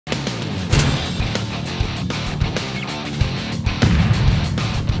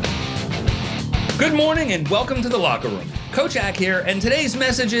Good morning and welcome to the Locker Room. Coach Ack here, and today's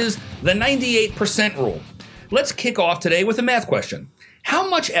message is the 98% rule. Let's kick off today with a math question. How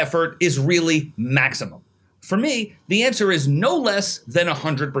much effort is really maximum? For me, the answer is no less than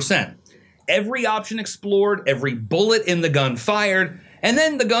 100%. Every option explored, every bullet in the gun fired, and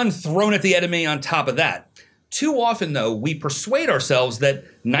then the gun thrown at the enemy on top of that. Too often, though, we persuade ourselves that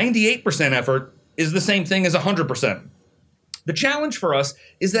 98% effort is the same thing as 100%. The challenge for us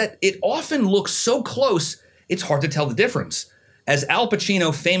is that it often looks so close, it's hard to tell the difference. As Al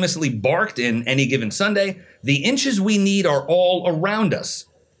Pacino famously barked in Any Given Sunday, the inches we need are all around us.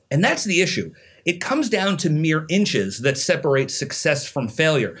 And that's the issue. It comes down to mere inches that separate success from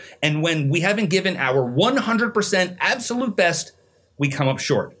failure. And when we haven't given our 100% absolute best, we come up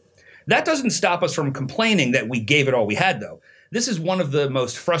short. That doesn't stop us from complaining that we gave it all we had, though. This is one of the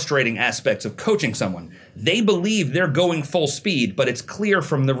most frustrating aspects of coaching someone. They believe they're going full speed, but it's clear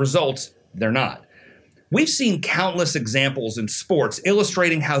from the results they're not. We've seen countless examples in sports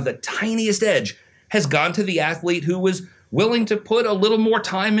illustrating how the tiniest edge has gone to the athlete who was willing to put a little more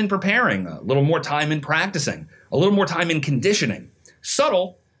time in preparing, a little more time in practicing, a little more time in conditioning.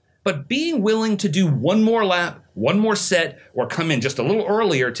 Subtle, but being willing to do one more lap, one more set, or come in just a little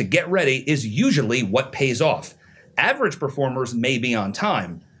earlier to get ready is usually what pays off. Average performers may be on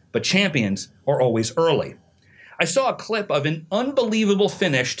time, but champions are always early. I saw a clip of an unbelievable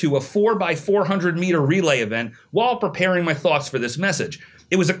finish to a 4x400 meter relay event while preparing my thoughts for this message.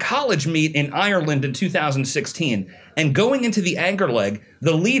 It was a college meet in Ireland in 2016, and going into the anchor leg,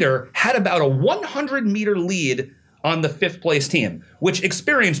 the leader had about a 100 meter lead on the fifth place team, which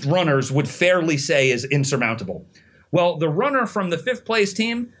experienced runners would fairly say is insurmountable. Well, the runner from the fifth place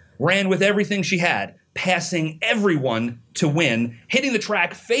team ran with everything she had, passing everyone to win, hitting the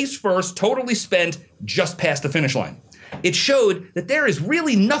track face first, totally spent, just past the finish line. It showed that there is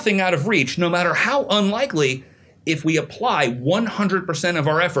really nothing out of reach, no matter how unlikely, if we apply 100% of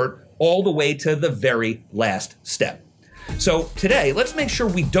our effort all the way to the very last step. So today, let's make sure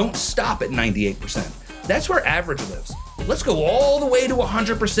we don't stop at 98%. That's where average lives. Let's go all the way to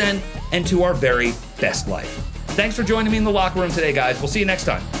 100% and to our very best life. Thanks for joining me in the locker room today, guys. We'll see you next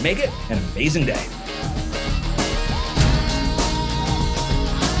time. Make it an amazing day.